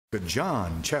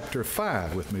John chapter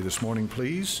 5 with me this morning,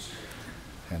 please,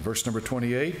 and verse number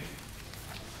 28.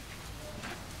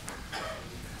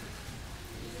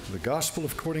 The Gospel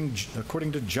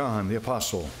according to John the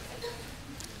Apostle.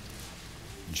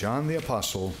 John the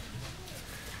Apostle,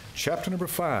 chapter number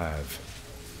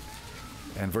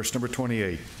 5 and verse number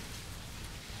 28.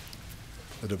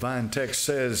 The divine text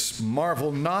says,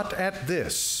 "Marvel not at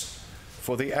this,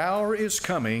 for the hour is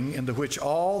coming in the which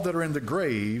all that are in the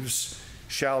graves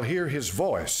shall hear his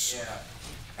voice,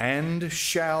 and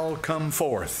shall come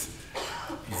forth.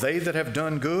 They that have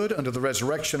done good unto the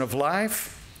resurrection of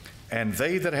life, and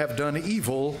they that have done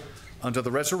evil unto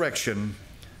the resurrection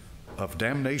of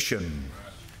damnation."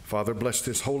 Father, bless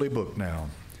this holy book now,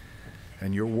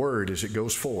 and your word as it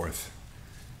goes forth,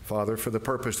 Father, for the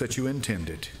purpose that you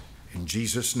intended. In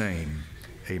Jesus' name,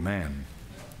 amen.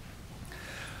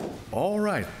 All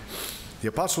right. The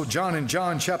Apostle John in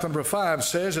John chapter number 5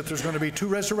 says that there's going to be two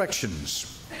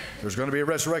resurrections. There's going to be a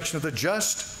resurrection of the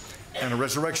just and a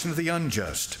resurrection of the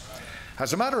unjust.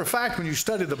 As a matter of fact, when you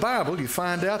study the Bible, you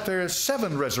find out there are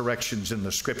 7 resurrections in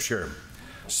the Scripture.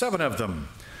 7 of them.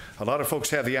 A lot of folks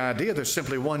have the idea there's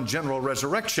simply one general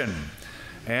resurrection.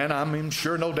 And I'm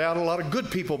sure, no doubt, a lot of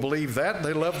good people believe that.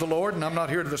 They love the Lord, and I'm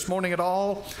not here this morning at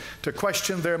all to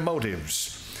question their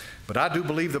motives. But I do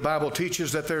believe the Bible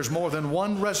teaches that there's more than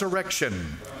one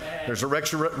resurrection. There's a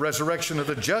resurrection of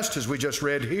the just, as we just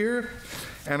read here,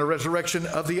 and a resurrection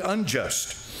of the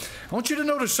unjust. I want you to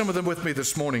notice some of them with me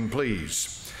this morning,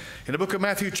 please. In the book of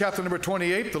Matthew, chapter number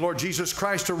 28, the Lord Jesus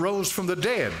Christ arose from the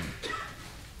dead.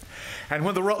 And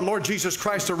when the Lord Jesus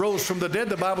Christ arose from the dead,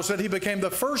 the Bible said he became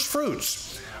the first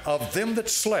fruits of them that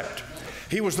slept.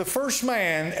 He was the first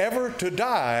man ever to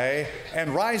die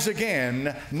and rise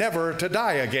again, never to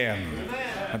die again.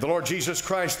 And the Lord Jesus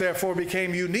Christ therefore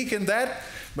became unique in that,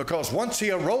 because once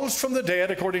he arose from the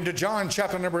dead, according to John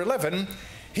chapter number 11,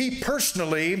 he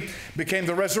personally became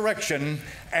the resurrection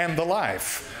and the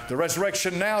life. The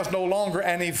resurrection now is no longer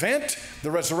an event.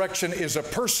 The resurrection is a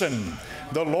person,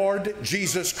 the Lord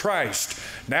Jesus Christ.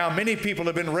 Now, many people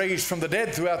have been raised from the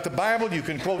dead throughout the Bible. You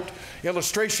can quote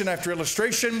illustration after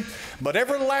illustration, but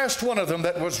every last one of them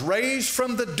that was raised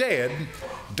from the dead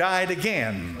died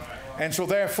again. And so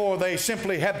therefore they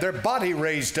simply had their body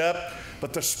raised up,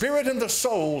 but the spirit and the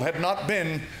soul had not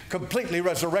been completely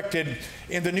resurrected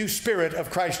in the new spirit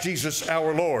of Christ Jesus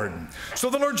our Lord.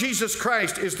 So the Lord Jesus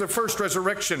Christ is the first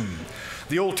resurrection.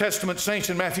 The Old Testament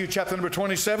saints in Matthew chapter number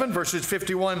 27, verses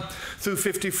 51 through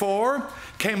 54,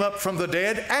 came up from the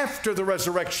dead after the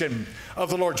resurrection of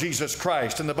the Lord Jesus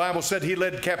Christ. And the Bible said he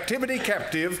led captivity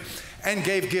captive and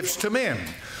gave gifts to men.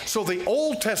 So the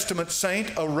Old Testament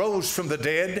saint arose from the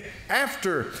dead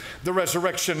after the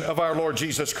resurrection of our Lord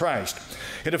Jesus Christ.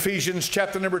 In Ephesians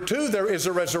chapter number 2, there is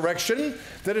a resurrection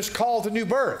that is called the new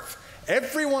birth.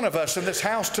 Every one of us in this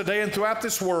house today and throughout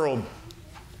this world,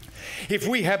 if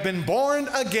we have been born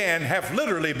again, have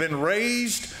literally been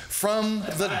raised from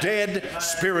the dead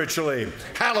spiritually.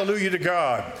 Hallelujah to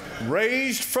God.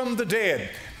 Raised from the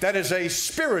dead. That is a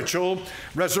spiritual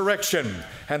resurrection,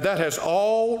 and that has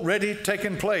already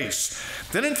taken place.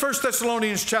 Then in 1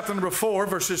 Thessalonians chapter number 4,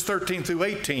 verses 13 through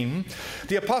 18,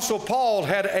 the Apostle Paul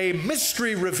had a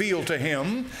mystery revealed to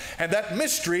him, and that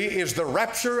mystery is the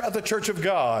rapture of the church of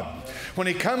God. When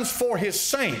he comes for his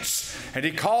saints, and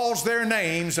he calls their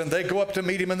names, and they go up to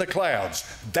meet him in the clouds.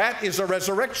 That is a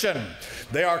resurrection.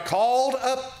 They are called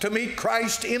up to meet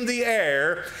Christ in the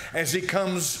air as he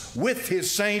comes with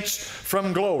his saints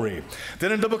from glory.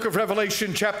 Then in the book of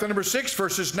Revelation, chapter number 6,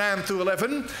 verses 9 through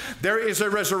 11, there is a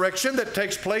resurrection that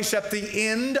takes place at the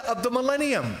end of the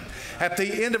millennium. At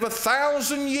the end of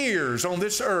 1,000 years on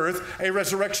this earth, a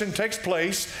resurrection takes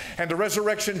place, and the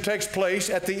resurrection takes place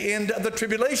at the end of the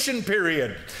tribulation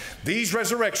period. These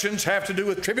resurrections have to do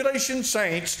with tribulation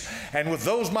saints and with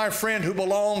those, my friend, who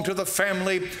belong to the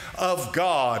family of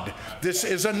God. This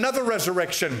is another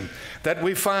resurrection that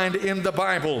we find in the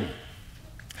Bible.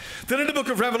 Then in the book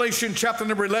of Revelation, chapter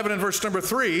number 11 and verse number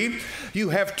 3, you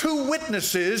have 2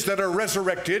 witnesses that are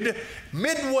resurrected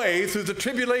midway through the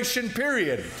tribulation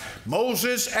period,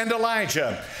 Moses and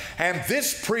Elijah. And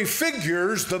this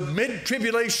prefigures the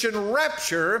mid-tribulation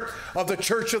rapture of the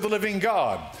church of the living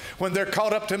God when they're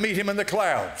caught up to meet him in the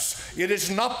clouds. It is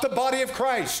not the body of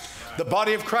Christ. The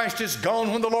body of Christ is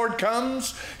gone when the Lord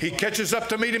comes. He catches up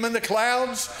to meet him in the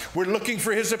clouds. We're looking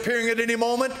for his appearing at any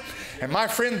moment. And my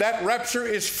friend, that rapture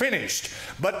is finished.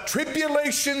 But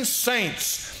tribulation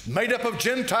saints, made up of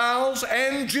Gentiles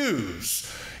and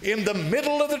Jews, in the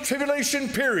middle of the tribulation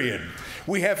period,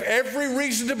 we have every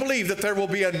reason to believe that there will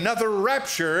be another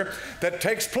rapture that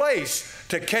takes place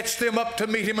to catch them up to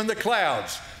meet him in the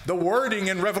clouds. The wording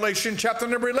in Revelation chapter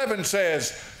number 11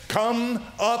 says, "Come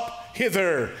up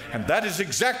hither." And that is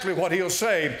exactly what he'll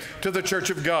say to the church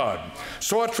of God.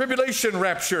 So a tribulation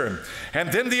rapture.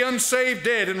 And then the unsaved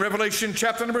dead in Revelation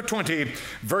chapter number 20,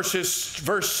 verse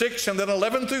 6 and then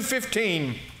 11 through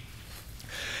 15.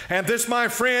 And this, my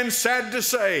friend, sad to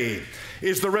say,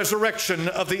 is the resurrection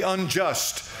of the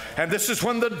unjust. And this is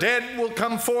when the dead will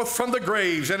come forth from the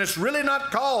graves. And it's really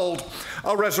not called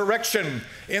a resurrection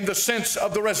in the sense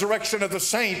of the resurrection of the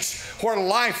saints, where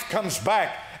life comes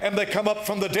back and they come up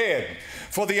from the dead.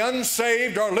 For the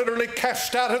unsaved are literally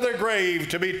cast out of their grave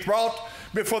to be brought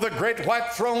before the great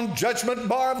white throne judgment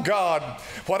bar of God.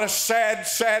 What a sad,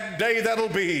 sad day that'll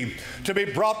be, to be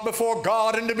brought before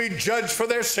God and to be judged for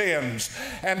their sins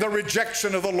and the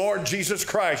rejection of the Lord Jesus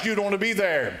Christ. You don't want to be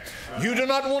there. You do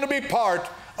not want to be part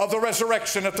of the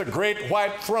resurrection at the great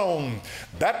white throne.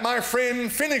 That, my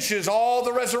friend, finishes all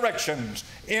the resurrections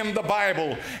in the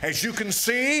Bible. As you can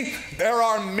see, there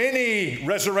are many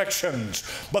resurrections,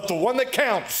 but the one that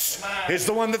counts is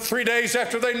the one that 3 days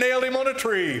after they nailed him on a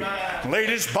tree, laid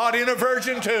his body in a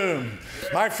virgin tomb.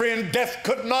 My friend, death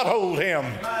could not hold him.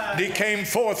 He came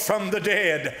forth from the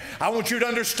dead. I want you to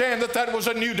understand that that was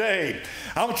a new day.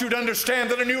 I want you to understand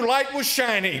that a new light was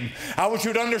shining. I want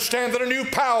you to understand that a new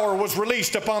power was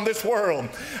released upon this world.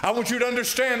 I want you to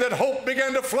understand that hope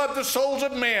began to flood the souls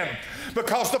of men,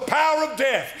 because the power of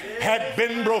death had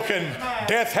been broken.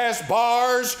 Death has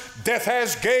bars, death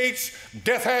has gates,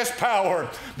 death has power.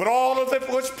 But all of that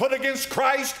was put against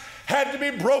Christ had to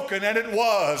be broken, and it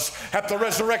was at the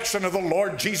resurrection of the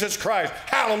Lord Jesus Christ.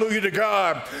 Hallelujah to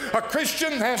God. A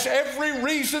Christian has every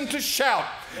reason to shout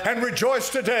and rejoice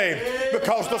today,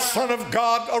 because the Son of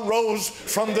God arose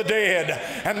from the dead,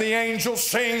 and the angels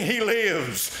sing, He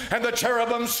lives, and the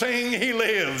cherubim sing, He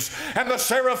lives, and the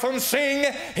seraphim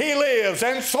sing, He lives.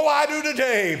 And so I do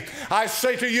today. I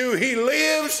say to you, He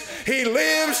lives, He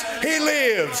lives, He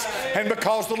lives. And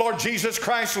because the Lord Jesus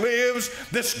Christ lives,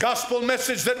 this gospel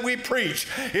message that we preach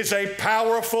is a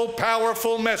powerful,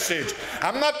 powerful message.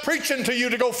 I'm not preaching to you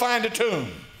to go find a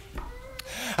tomb.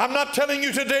 I'm not telling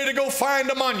you today to go find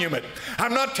a monument.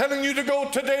 I'm not telling you to go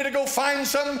today to go find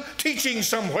some teaching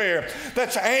somewhere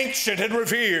that's ancient and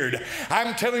revered.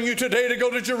 I'm telling you today to go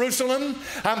to Jerusalem.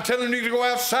 I'm telling you to go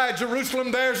outside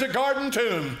Jerusalem. There's a garden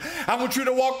tomb. I want you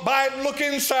to walk by it and look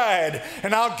inside,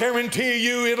 and I'll guarantee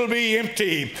you it'll be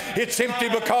empty. It's empty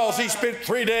because he spent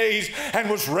 3 days and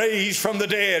was raised from the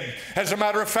dead. As a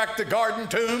matter of fact, the garden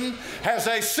tomb has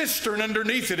a cistern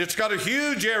underneath it. It's got a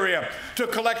huge area to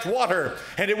collect water,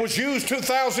 and it was used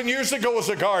 2,000 years ago as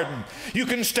a garden. You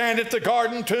can stand at the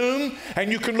garden tomb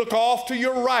and you can look off to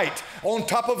your right on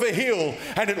top of a hill,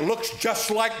 and it looks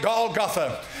just like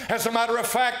Golgotha. As a matter of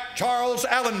fact, Charles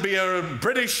Allenby, a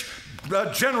British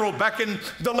general back in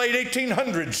the late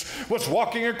 1800s, was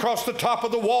walking across the top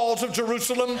of the walls of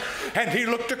Jerusalem, and he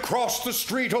looked across the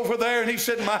street over there and he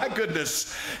said, my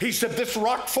goodness, he said, this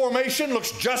rock formation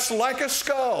looks just like a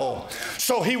skull.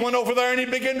 So he went over there and he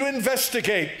began to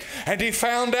investigate, and he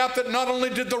found out that not only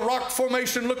did the rock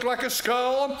formation look like a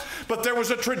skull, but there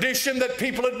was a tradition that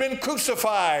people had been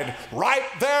crucified right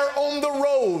there on the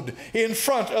road in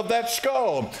front of that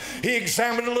skull. He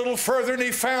examined a little further and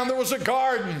he found there was a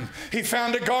garden. He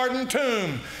found a garden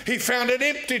tomb. He found an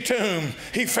empty tomb.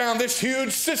 He found this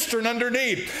huge cistern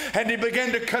underneath, and he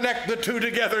began to connect the two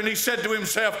together, and he said to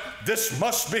himself, this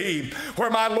must be where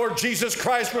my Lord Jesus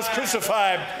Christ was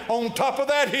crucified, on top of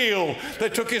that hill. They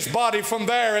took his body from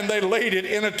there and they laid it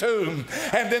in a tomb.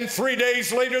 And then 3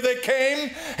 days later they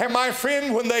came, and my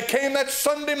friend, when they came that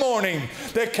Sunday morning,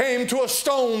 they came to a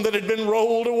stone that had been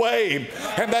rolled away.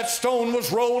 And that stone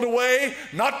was rolled away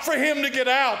not for him to get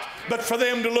out, but for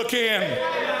them to look in.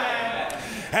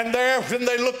 And there, when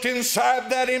they looked inside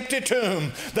that empty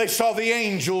tomb, they saw the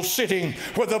angel sitting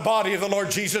where the body of the Lord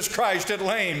Jesus Christ had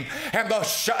lain. And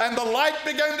the light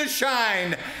began to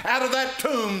shine out of that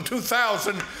tomb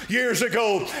 2,000 years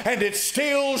ago. And it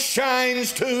still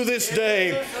shines to this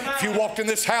day. If you walked in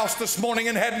this house this morning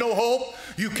and had no hope,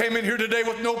 you came in here today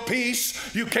with no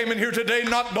peace. You came in here today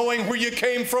not knowing where you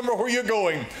came from or where you're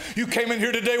going. You came in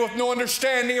here today with no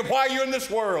understanding of why you're in this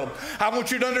world. I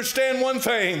want you to understand one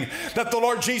thing, that the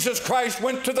Lord Jesus Christ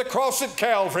went to the cross at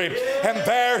Calvary, and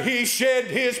there he shed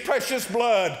his precious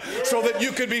blood so that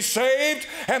you could be saved.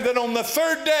 And then on the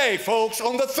third day, folks,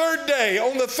 on the third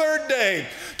day,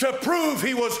 to prove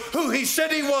he was who he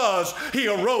said he was, he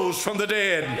arose from the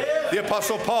dead. The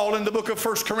Apostle Paul in the book of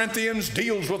 1 Corinthians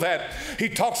deals with that. He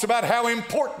talks about how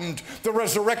important the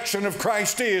resurrection of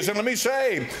Christ is. And let me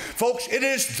say, folks, it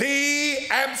is the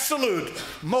absolute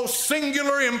most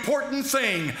singular important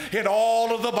thing in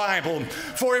all of the Bible.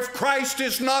 For if Christ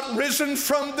is not risen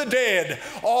from the dead,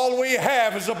 all we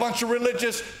have is a bunch of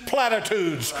religious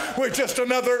platitudes. We're just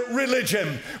another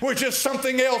religion. We're just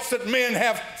something else that men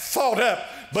have thought up.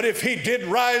 But if he did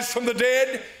rise from the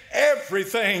dead,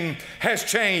 everything has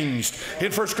changed.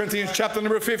 In 1 Corinthians chapter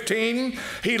number 15,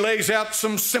 he lays out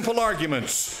some simple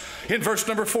arguments. In verse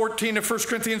number 14 of 1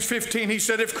 Corinthians 15, he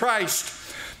said, if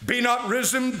Christ be not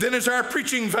risen, then is our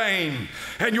preaching vain,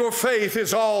 and your faith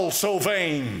is also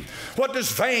vain. What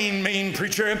does vain mean,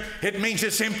 preacher? It means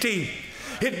it's empty.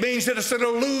 It means that it's an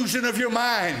illusion of your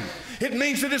mind. It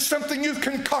means that it's something you've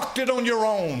concocted on your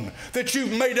own, that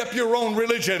you've made up your own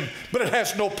religion, but it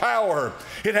has no power.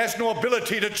 It has no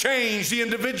ability to change the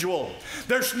individual.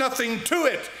 There's nothing to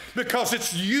it because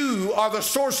it's you are the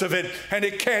source of it, and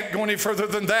it can't go any further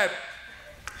than that.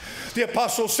 The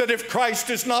apostle said, if Christ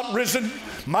is not risen,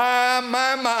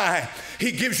 my,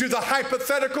 he gives you the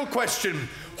hypothetical question,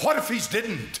 what if he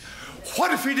didn't?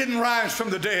 What if he didn't rise from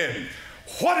the dead?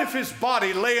 What if his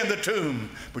body lay in the tomb?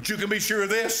 But you can be sure of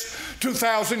this,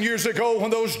 2,000 years ago when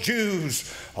those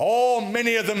Jews,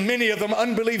 many of them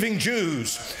unbelieving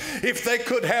Jews, if they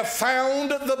could have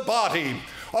found the body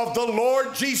of the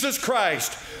Lord Jesus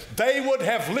Christ, they would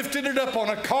have lifted it up on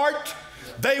a cart.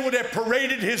 They would have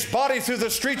paraded his body through the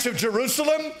streets of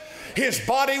Jerusalem. His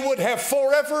body would have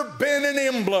forever been an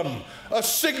emblem, a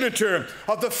signature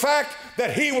of the fact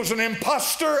that he was an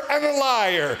imposter and a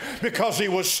liar because he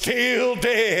was still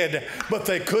dead, but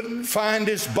they couldn't find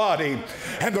his body.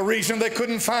 And the reason they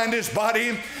couldn't find his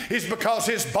body is because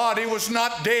his body was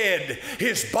not dead.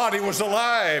 His body was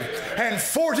alive. And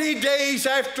 40 days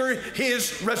after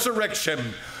his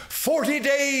resurrection, 40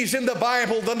 days in the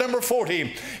Bible, the number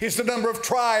 40 is the number of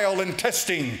trial and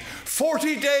testing.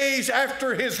 40 days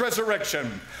after his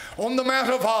resurrection, on the Mount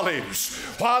of Olives,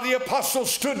 while the apostles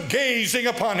stood gazing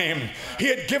upon him, he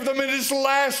had given them his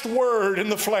last word in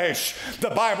the flesh. The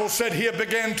Bible said he had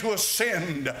began to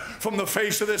ascend from the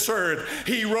face of this earth.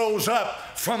 He rose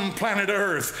up from planet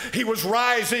Earth. He was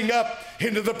rising up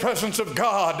into the presence of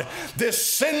God. This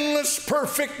sinless,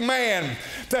 perfect man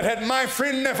that had, my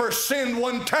friend, never sinned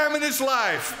one time in his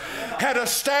life, had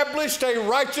established a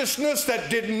righteousness that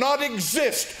did not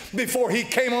exist before he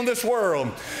came on this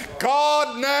world.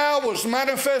 God now was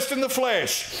manifest in the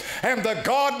flesh, and the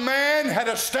God-man had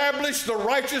established the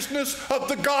righteousness of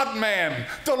the God-man,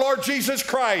 the Lord Jesus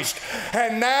Christ.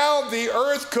 And now the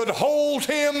earth could hold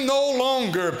him no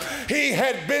longer. He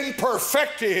had been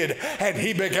perfected, and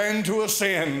he began to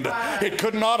ascend. It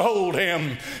could not hold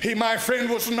him. He, my friend,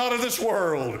 was not of this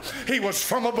world. He was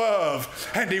from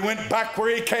above, and he went back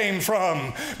where he came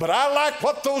from. But I like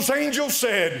what those angels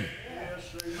said.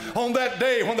 On that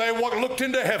day when they looked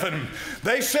into heaven,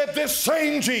 they said, this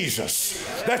same Jesus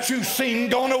that you've seen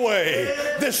gone away,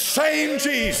 this same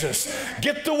Jesus,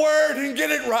 get the word and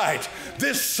get it right,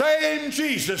 this same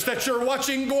Jesus that you're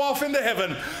watching go off into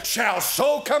heaven shall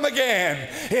so come again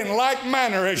in like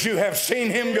manner as you have seen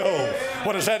him go.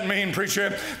 What does that mean,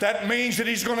 preacher? That means that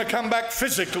he's going to come back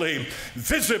physically,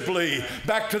 visibly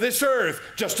back to this earth,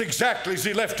 just exactly as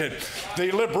he left it.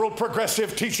 The liberal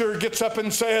progressive teacher gets up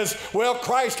and says, well,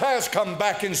 Christ has come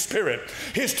back in spirit.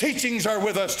 His teachings are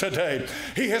with us today.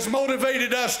 He has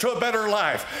motivated us to a better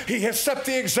life. He has set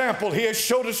the example. He has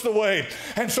showed us the way.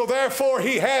 And so therefore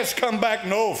he has come back.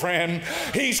 No, friend.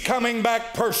 He's coming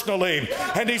back personally.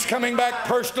 And he's coming back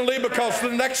personally because the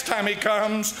next time he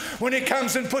comes, when he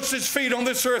comes and puts his feet on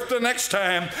this earth the next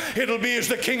time, it'll be as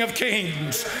the King of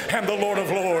Kings and the Lord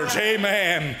of Lords.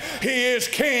 Amen. He is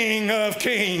King of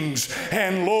Kings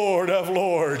and Lord of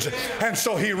Lords. And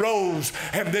so he rose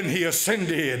and then he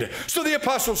ascended. So the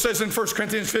apostle says in 1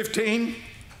 Corinthians 15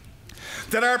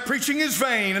 that our preaching is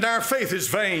vain and our faith is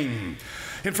vain.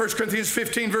 In 1 Corinthians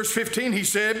 15 verse 15 he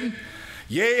said,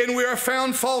 yea, and we are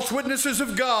found false witnesses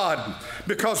of God,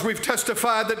 because we've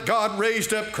testified that God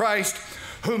raised up Christ,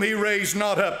 whom he raised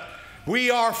not up.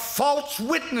 We are false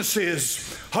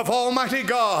witnesses of Almighty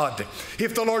God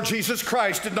if the Lord Jesus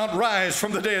Christ did not rise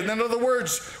from the dead. In other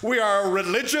words, we are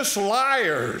religious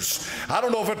liars. I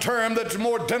don't know of a term that's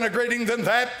more denigrating than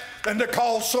that, than to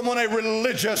call someone a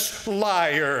religious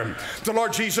liar. The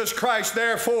Lord Jesus Christ,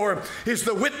 therefore, is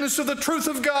the witness of the truth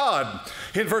of God.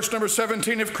 In verse number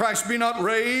 17, if Christ be not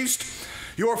raised,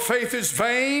 your faith is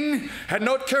vain. And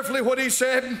note carefully what he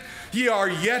said, ye are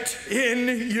yet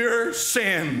in your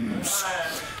sins.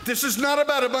 This is not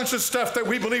about a bunch of stuff that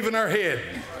we believe in our head.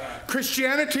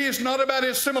 Christianity is not about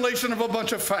assimilation of a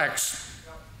bunch of facts.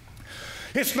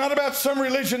 It's not about some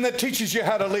religion that teaches you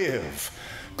how to live.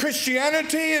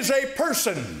 Christianity is a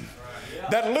person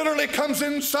that literally comes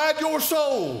inside your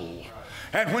soul.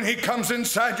 And when he comes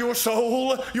inside your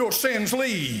soul, your sins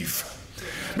leave.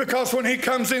 Because when he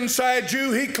comes inside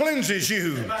you, he cleanses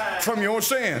you from your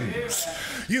sins.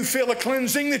 You feel a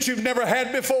cleansing that you've never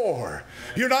had before.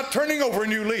 You're not turning over a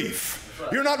new leaf.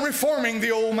 You're not reforming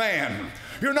the old man.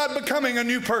 You're not becoming a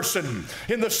new person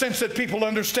in the sense that people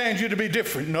understand you to be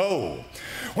different. No.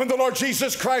 When the Lord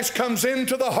Jesus Christ comes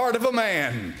into the heart of a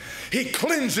man, he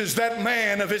cleanses that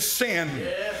man of his sin.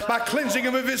 By cleansing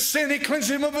him of his sin, he cleanses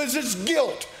him of his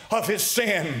guilt of his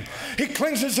sin. He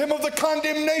cleanses him of the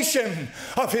condemnation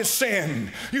of his sin.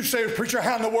 You say, preacher,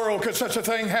 how in the world could such a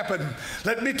thing happen?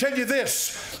 Let me tell you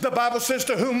this. The Bible says,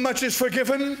 to whom much is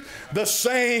forgiven, the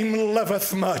same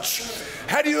loveth much.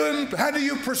 How do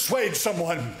you persuade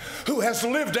someone who has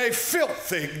lived a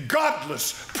filthy,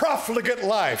 godless, profligate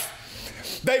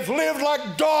life? They've lived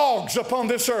like dogs upon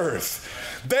this earth.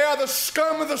 They are the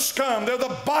scum of the scum. They're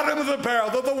the bottom of the barrel.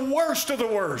 They're the worst of the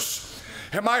worst.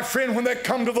 And my friend, when they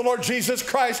come to the Lord Jesus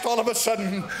Christ, all of a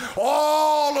sudden,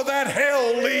 all of that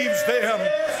hell leaves them,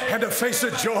 and a face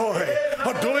of joy,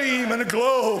 a gleam and a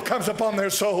glow comes upon their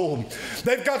soul.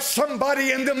 They've got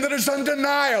somebody in them that is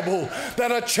undeniable,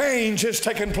 that a change has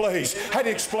taken place. How do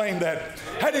you explain that?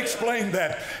 How do you explain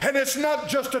that? And it's not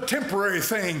just a temporary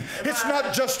thing. It's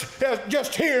not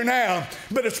just here now,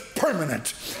 but it's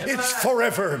permanent. It's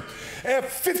forever.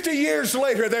 50 years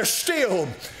later, they're still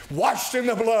washed in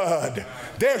the blood.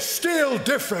 They're still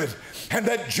different. And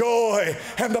that joy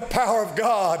and the power of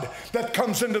God that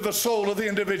comes into the soul of the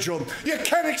individual, you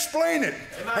can't explain it.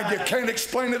 And you can't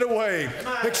explain it away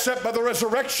except by the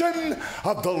resurrection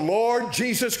of the Lord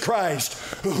Jesus Christ,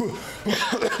 who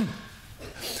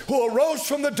arose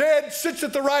from the dead, sits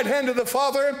at the right hand of the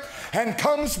Father, and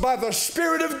comes by the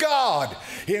Spirit of God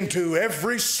into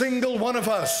every single one of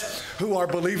us who are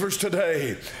believers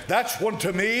today. That's one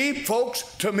to me, folks,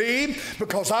 to me,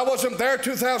 because I wasn't there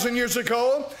 2,000 years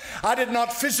ago. I did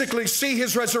not physically see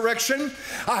his resurrection.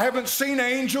 I haven't seen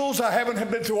angels. I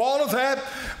haven't been through all of that.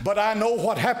 But I know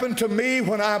what happened to me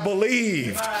when I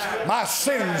believed. My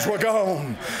sins were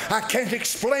gone. I can't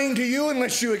explain to you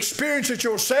unless you experience it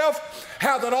yourself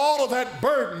how that all of that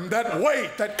burden, that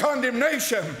weight, that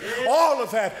condemnation, all of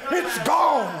that, it's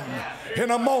gone. In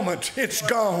a moment, it's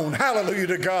gone. Hallelujah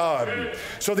to God.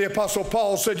 So the Apostle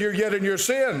Paul said, you're yet in your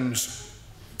sins.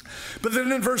 But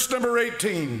then in verse number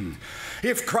 18,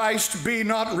 if Christ be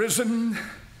not risen,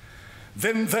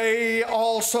 then they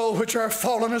also which are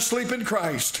fallen asleep in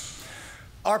Christ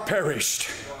are perished.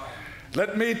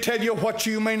 Let me tell you what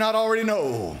you may not already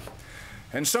know.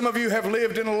 And some of you have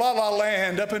lived in la-la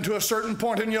land up into a certain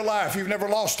point in your life. You've never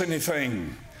lost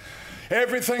anything.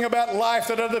 Everything about life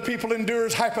that other people endure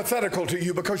is hypothetical to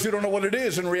you because you don't know what it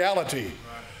is in reality.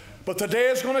 But the day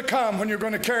is going to come when you're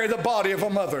going to carry the body of a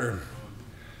mother.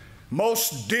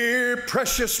 Most dear,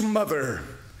 precious mother,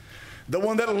 the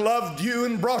one that loved you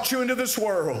and brought you into this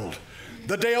world.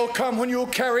 The day will come when you'll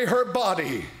carry her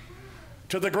body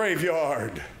to the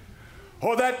graveyard.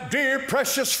 Or that dear,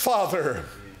 precious father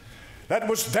that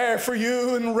was there for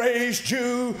you and raised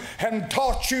you and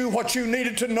taught you what you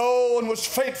needed to know and was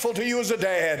faithful to you as a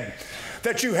dad,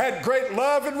 that you had great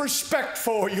love and respect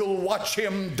for. You'll watch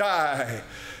him die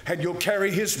and you'll carry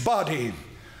his body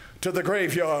to the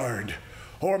graveyard.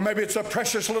 Or maybe it's a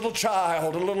precious little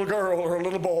child, a little girl or a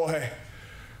little boy.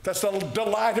 That's the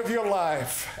delight of your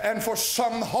life. And for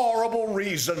some horrible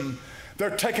reason,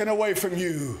 they're taken away from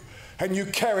you. And you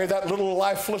carry that little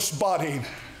lifeless body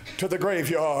to the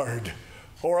graveyard.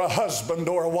 Or a husband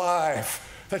or a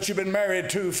wife that you've been married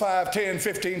to 5, 10,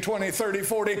 15, 20, 30,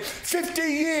 40, 50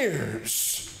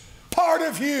 years. Part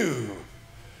of you.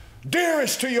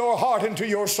 Dearest to your heart and to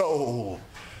your soul.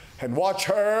 And watch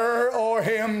her or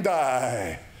him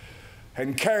die.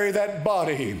 And carry that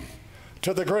body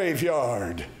to the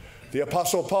graveyard. The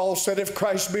Apostle Paul said, if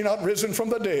Christ be not risen from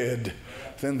the dead,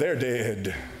 then they're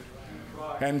dead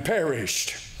and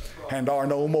perished and are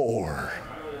no more.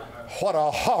 What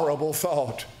a horrible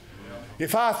thought.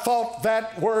 If I thought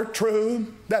that were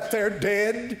true, that they're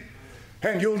dead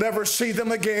and you'll never see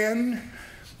them again,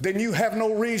 then you have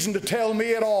no reason to tell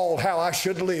me at all how I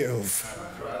should live.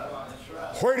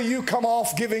 Where do you come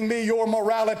off giving me your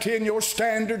morality and your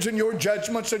standards and your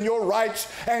judgments and your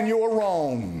rights and your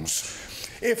wrongs?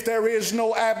 If there is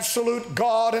no absolute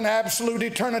God and absolute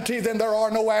eternity, then there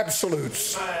are no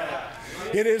absolutes.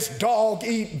 It is dog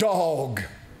eat dog.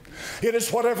 It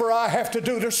is whatever I have to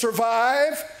do to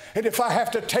survive, And if I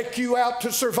have to take you out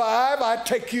to survive, I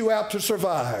take you out to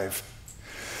survive.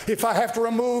 If I have to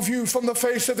remove you from the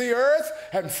face of the earth,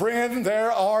 and friend,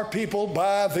 there are people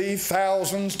by the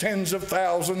thousands, tens of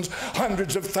thousands,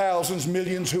 hundreds of thousands,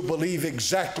 millions who believe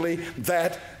exactly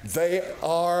that. They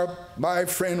are, my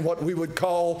friend, what we would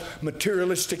call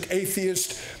materialistic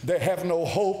atheists. They have no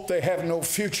hope. They have no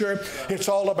future. It's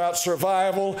all about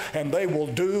survival, and they will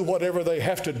do whatever they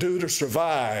have to do to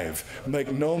survive.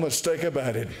 Make no mistake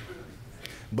about it.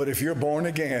 But if you're born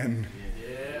again,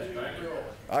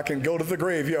 I can go to the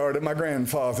graveyard of my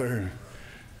grandfather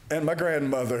and my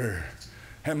grandmother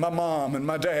and my mom and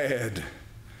my dad.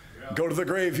 Go to the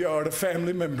graveyard of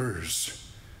family members.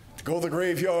 Go to the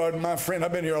graveyard, my friend.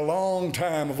 I've been here a long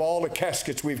time, of all the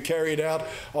caskets we've carried out,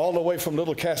 all the way from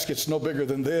little caskets no bigger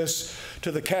than this, to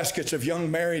the caskets of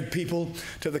young married people,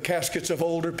 to the caskets of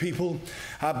older people.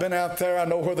 I've been out there. I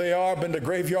know where they are. Been to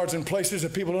graveyards and places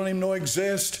that people don't even know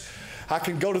exist. I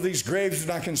can go to these graves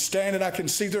and I can stand and I can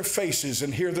see their faces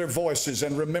and hear their voices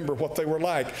and remember what they were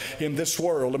like in this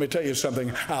world. Let me tell you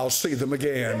something. I'll see them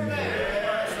again.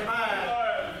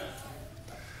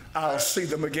 I'll see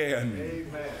them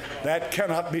again. That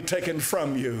cannot be taken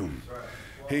from you.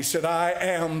 He said, I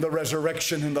am the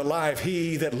resurrection and the life.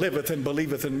 He that liveth and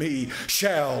believeth in me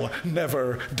shall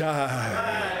never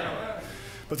die.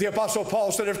 But the Apostle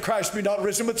Paul said, if Christ be not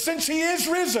risen, but since he is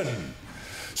risen,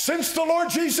 since the Lord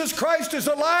Jesus Christ is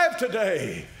alive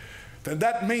today, then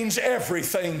that means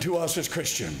everything to us as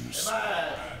Christians.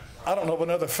 I don't know of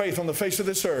another faith on the face of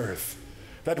this earth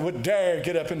that would dare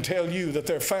get up and tell you that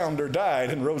their founder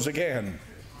died and rose again.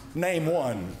 Name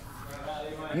one.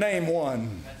 Name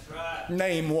one.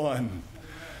 Name one.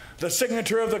 The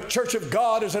signature of the Church of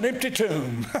God is an empty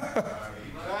tomb.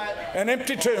 An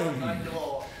empty tomb.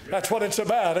 That's what it's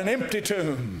about, an empty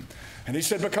tomb. And he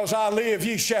said, because I live,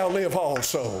 ye shall live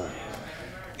also.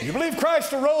 Do you believe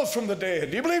Christ arose from the dead?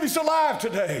 Do you believe he's alive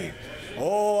today?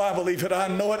 Oh, I believe it. I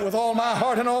know it with all my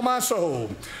heart and all my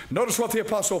soul. Notice what the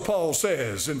Apostle Paul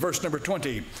says in verse number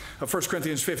 20 of 1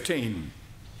 Corinthians 15.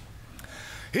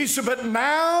 He said, but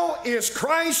now is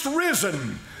Christ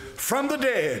risen from the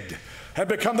dead, and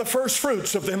become the first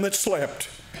fruits of them that slept.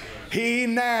 He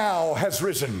now has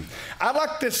risen. I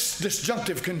like this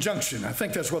disjunctive conjunction. I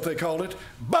think that's what they call it.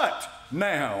 But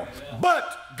now.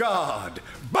 But God.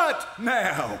 But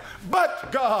now.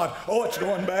 But God. Oh, it's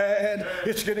going bad.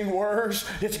 It's getting worse.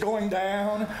 It's going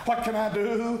down. What can I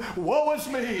do? Woe is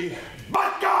me.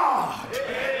 But God.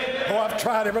 Oh, I've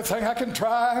tried everything I can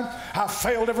try. I've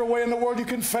failed every way in the world you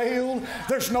can fail.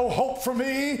 There's no hope for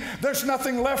me. There's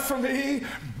nothing left for me.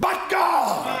 But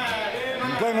God.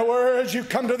 In plain words, you've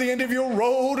come to the end of your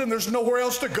road and there's nowhere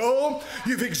else to go.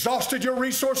 You've exhausted your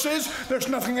resources. There's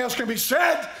nothing else can be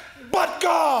said but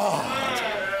God.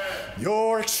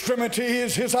 Your extremity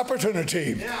is his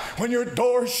opportunity. When your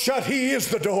door's shut, he is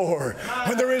the door.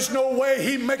 When there is no way,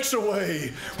 he makes a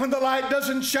way. When the light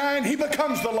doesn't shine, he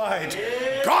becomes the light.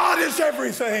 God is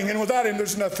everything, and without him,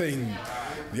 there's nothing.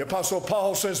 The Apostle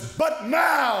Paul says, but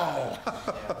now,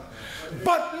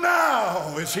 but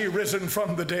now is he risen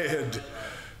from the dead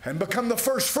and become the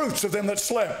first fruits of them that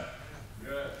slept.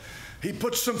 He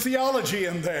puts some theology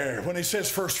in there when he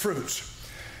says first fruits.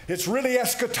 It's really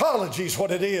eschatology is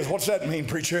what it is. What's that mean,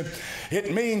 preacher?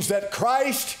 It means that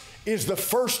Christ is the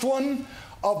first one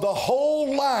of the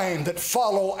whole line that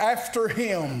follow after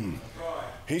him.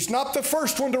 He's not the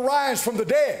first one to rise from the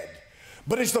dead,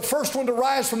 but he's the first one to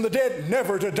rise from the dead,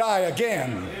 never to die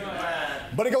again.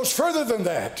 But it goes further than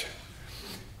that.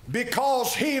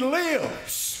 Because he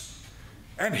lives,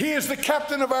 and he is the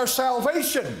captain of our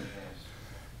salvation.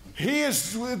 He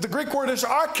is, the Greek word is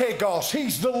archegos.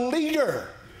 He's the leader.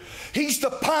 He's the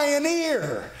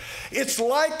pioneer. It's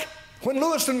like when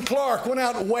Lewis and Clark went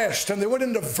out west and they went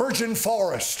into virgin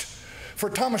forest for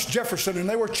Thomas Jefferson, and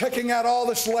they were checking out all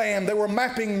this land. They were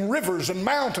mapping rivers and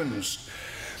mountains.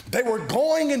 They were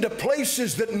going into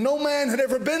places that no man had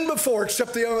ever been before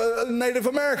except the Native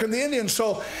American, the Indians.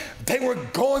 So they were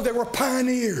going, they were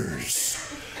pioneers.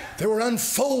 They were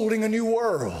unfolding a new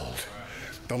world.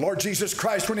 The Lord Jesus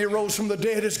Christ, when he rose from the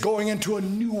dead, is going into a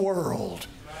new world.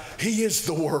 He is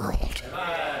the world.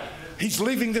 He's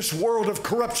leaving this world of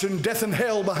corruption, death, and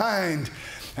hell behind,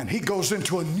 and he goes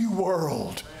into a new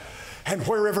world. And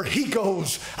wherever he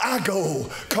goes, I go,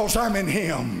 because I'm in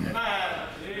him.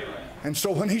 And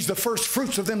so when he's the first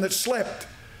fruits of them that slept,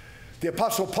 the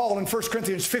Apostle Paul in 1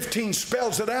 Corinthians 15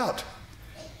 spells it out.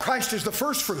 Christ is the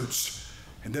first fruits,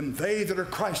 and then they that are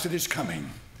Christ at his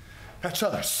coming. That's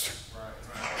us.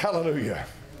 Hallelujah.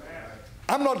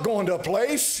 I'm not going to a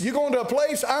place. You going to a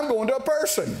place? I'm going to a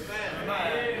person.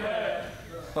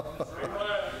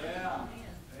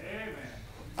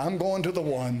 I'm going to the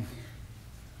one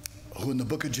who in the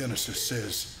book of Genesis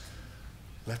says,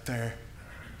 let there,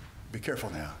 be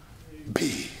careful now,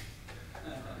 be.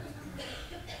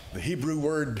 The Hebrew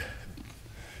word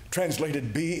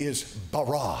translated be is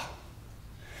bara.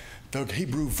 The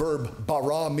Hebrew verb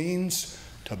bara means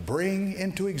to bring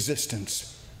into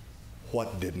existence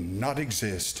what did not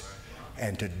exist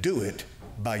and to do it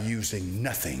by using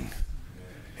nothing.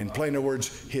 In plainer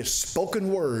words, his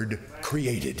spoken word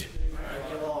created.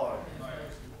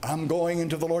 I'm going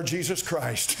into the Lord Jesus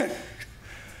Christ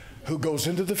who goes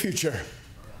into the future,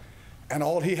 and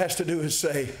all he has to do is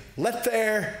say, let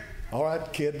there, all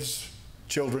right, kids,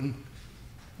 children,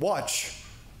 watch,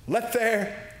 let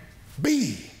there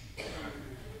be.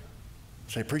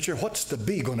 Say, preacher, what's the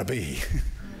be going to be?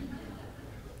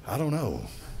 I don't know.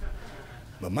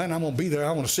 But man, I'm going to be there.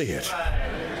 I want to see it.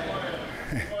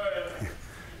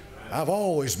 I've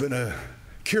always been a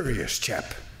curious chap.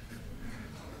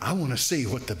 I want to see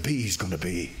what the be's going to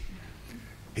be.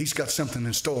 He's got something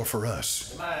in store for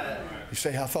us. You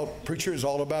say, I thought preacher is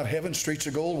all about heaven, streets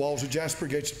of gold, walls of jasper,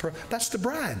 gates of pearl. That's the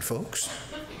bride, folks.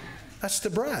 That's the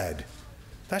bride.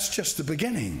 That's just the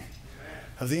beginning.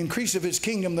 Of the increase of his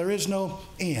kingdom, there is no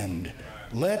end.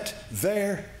 Let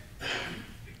there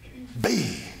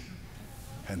be.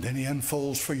 And then he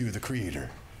unfolds for you, the Creator,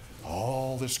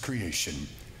 all this creation,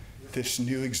 this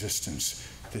new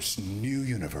existence, this new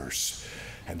universe.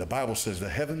 And the Bible says the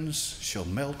heavens shall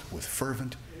melt with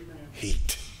fervent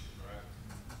heat.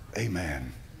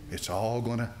 Amen. It's all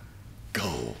going to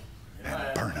go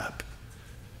and burn up.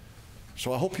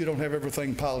 So I hope you don't have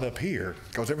everything piled up here,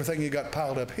 because everything you got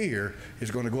piled up here is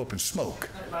going to go up in smoke.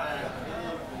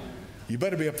 You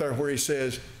better be up there where he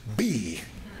says, be.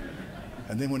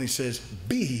 And then when he says,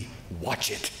 be, watch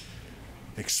it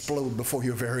explode before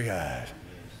your very eyes.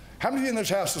 How many of you in this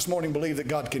house this morning believe that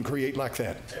God can create like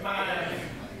that? Amen.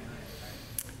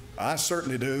 I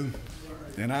certainly do.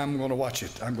 And I'm going to watch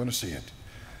it. I'm going to see it.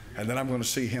 And then I'm going to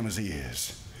see him as he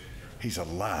is. He's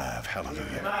alive.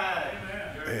 Hallelujah.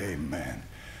 Amen. Amen.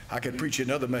 I could preach you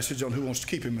another message on who wants to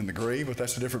keep him in the grave, but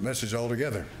that's a different message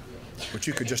altogether. But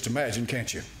you could just imagine,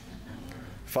 can't you?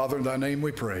 Father, in thy name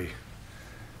we pray.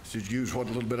 Did you use what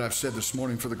little bit I've said this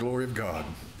morning for the glory of God?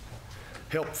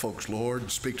 Help folks, Lord,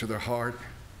 speak to their heart.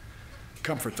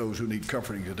 Comfort those who need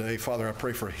comforting today. Father, I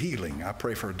pray for healing. I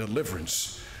pray for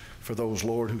deliverance for those,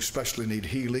 Lord, who especially need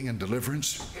healing and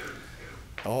deliverance.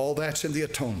 All that's in the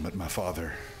atonement, my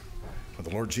Father. When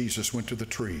the Lord Jesus went to the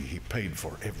tree, he paid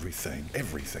for everything,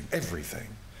 everything, everything.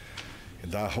 In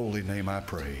thy holy name I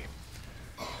pray.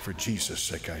 For Jesus'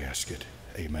 sake I ask it.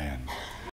 Amen.